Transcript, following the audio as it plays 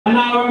And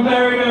now I'm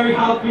very, very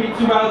happy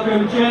to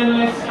welcome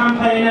journalist,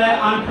 campaigner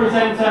and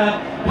presenter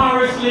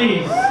Paris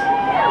Lees.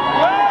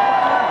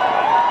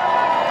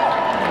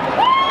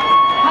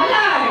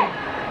 Hello!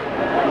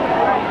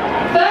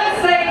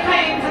 First they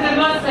came for the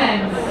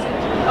Muslims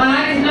and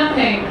I did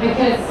nothing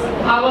because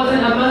I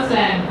wasn't a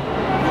Muslim.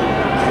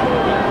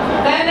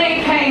 Then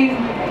they came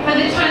for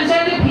the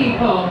transgender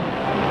people.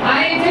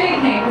 I didn't do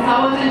anything because I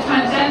wasn't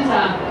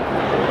transgender.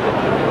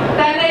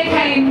 Then they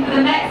came for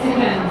the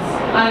Mexicans.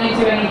 I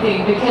didn't do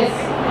anything because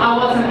I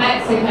wasn't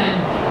Mexican.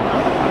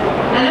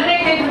 And then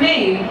they came for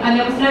me, and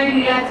there was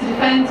nobody there to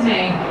defend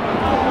me.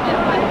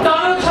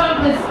 Donald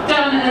Trump has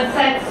done and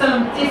said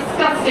some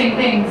disgusting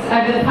things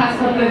over the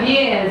past couple of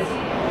years.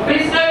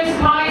 But it's no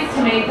surprise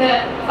to me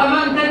that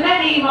among the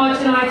many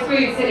marginalised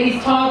groups that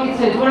he's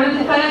targeted, one of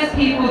the first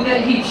people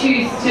that he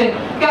chose to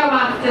go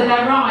after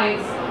their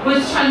rights was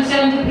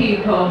transgender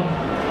people.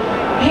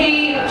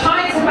 He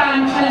tried to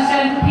ban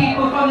transgender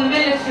people from the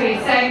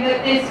military, saying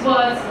that this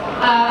was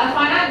a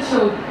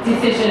financial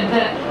decision,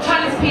 that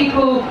trans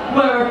people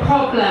were a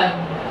problem,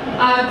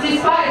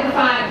 despite the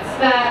fact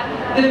that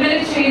the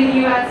military in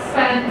the US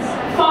spends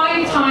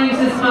 5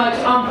 times as much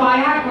on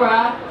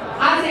Viagra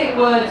as it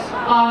would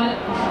on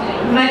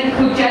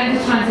medical gender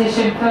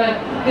transition for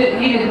the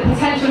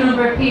potential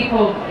number of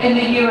people in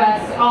the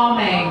US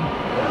Army.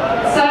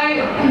 So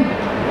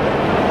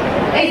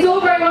it's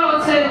all very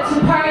well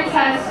to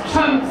protest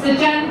Trump's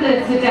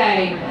agenda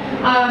today.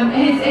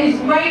 His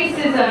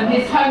racism,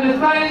 his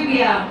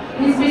homophobia,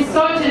 his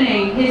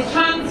misogyny, his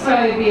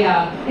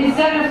transphobia, his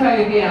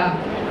xenophobia.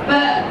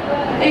 But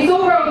it's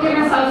all right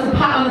giving ourselves a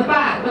pat on the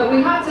back, but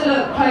we have to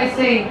look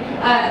closely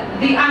at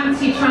the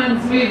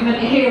anti-trans movement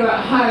here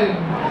at home.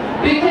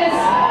 Because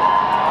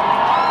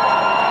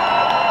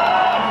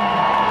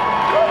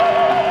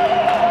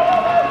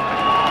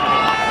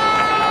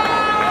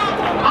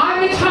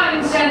I'm a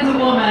transgender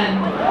woman,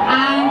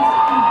 and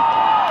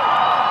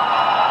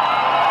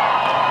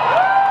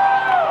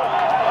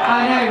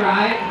I know,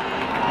 right?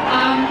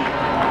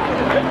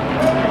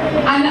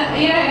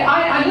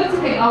 I looked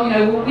at it,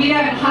 well, we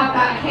don't have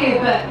that here,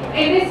 but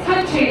in this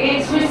country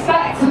it's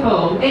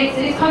respectable.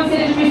 It's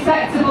considered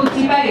respectable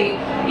debate.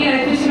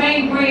 For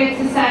Jermaine Greer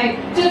to say,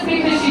 just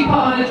because you put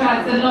on a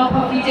dress and lop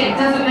off your dick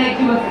doesn't make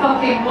you a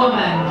fucking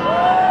woman.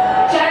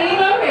 Jenny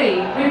Murray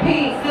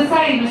repeats the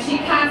same as she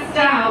casts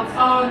doubt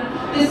on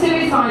the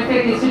suicide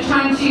figures for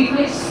trans youth,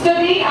 which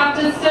study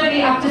after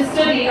study after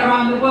study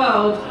around the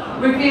world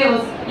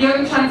reveals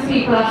young trans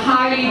people are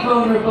highly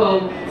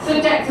vulnerable,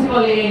 subject to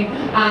bullying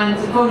and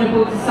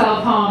vulnerable to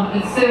self-harm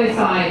and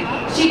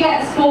suicide. She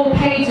gets 4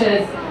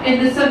 pages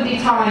in the Sunday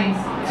Times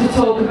to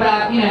talk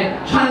about,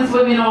 trans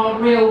women are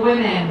real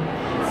women.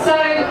 So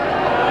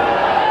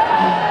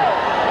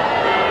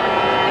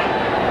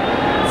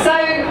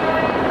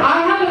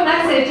I have a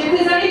message. If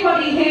there's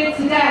anybody here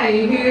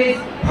today who is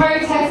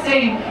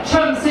protesting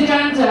Trump's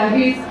agenda,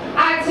 who's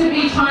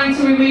actively trying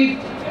to remove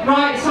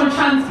rights from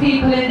trans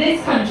people in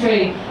this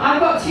country, I've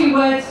got 2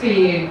 words for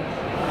you.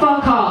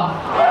 Fuck off.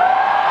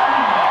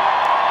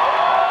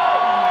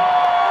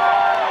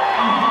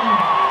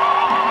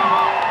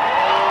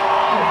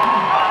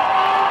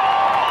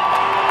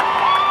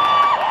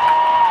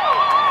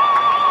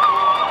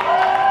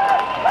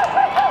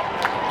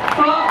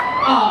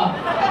 Fuck off.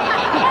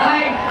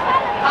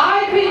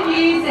 I've been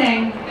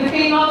using the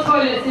female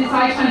toilet since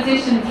I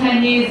transitioned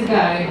 10 years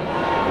ago.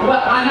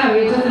 Well, I know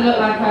it doesn't look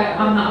like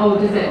I'm that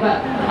old, does it?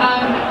 But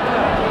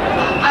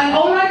and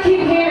all I keep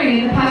hearing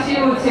in the past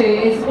year or 2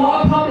 is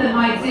what a problem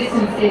my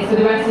existence is for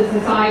the rest of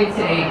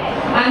society,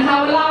 and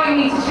how allowing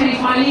me to change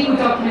my legal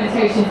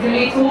documentation is going to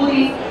lead to all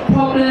these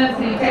problems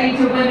and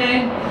endanger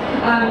women.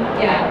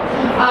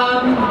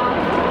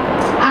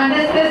 And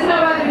there's no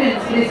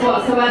evidence for this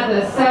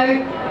whatsoever. So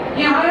I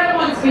don't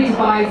want to be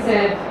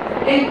divisive.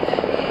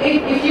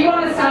 If you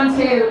want to stand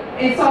here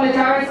in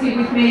solidarity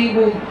with me,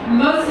 with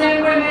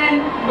Muslim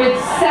women, with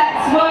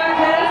sex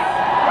workers,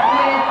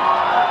 with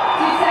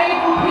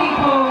disabled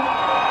people,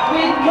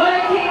 with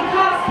working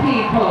class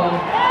people,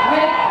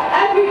 with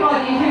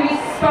everybody who is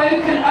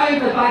spoken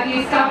over by the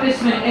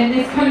establishment in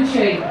this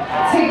country,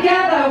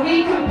 together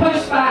we can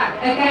push back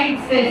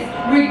against this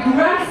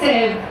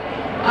regressive,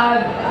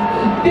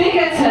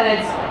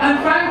 bigoted and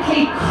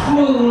frankly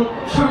cruel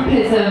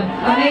Trumpism,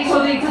 and make sure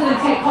that it doesn't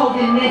take hold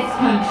in this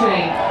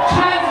country.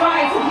 Trans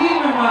rights are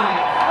human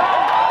rights.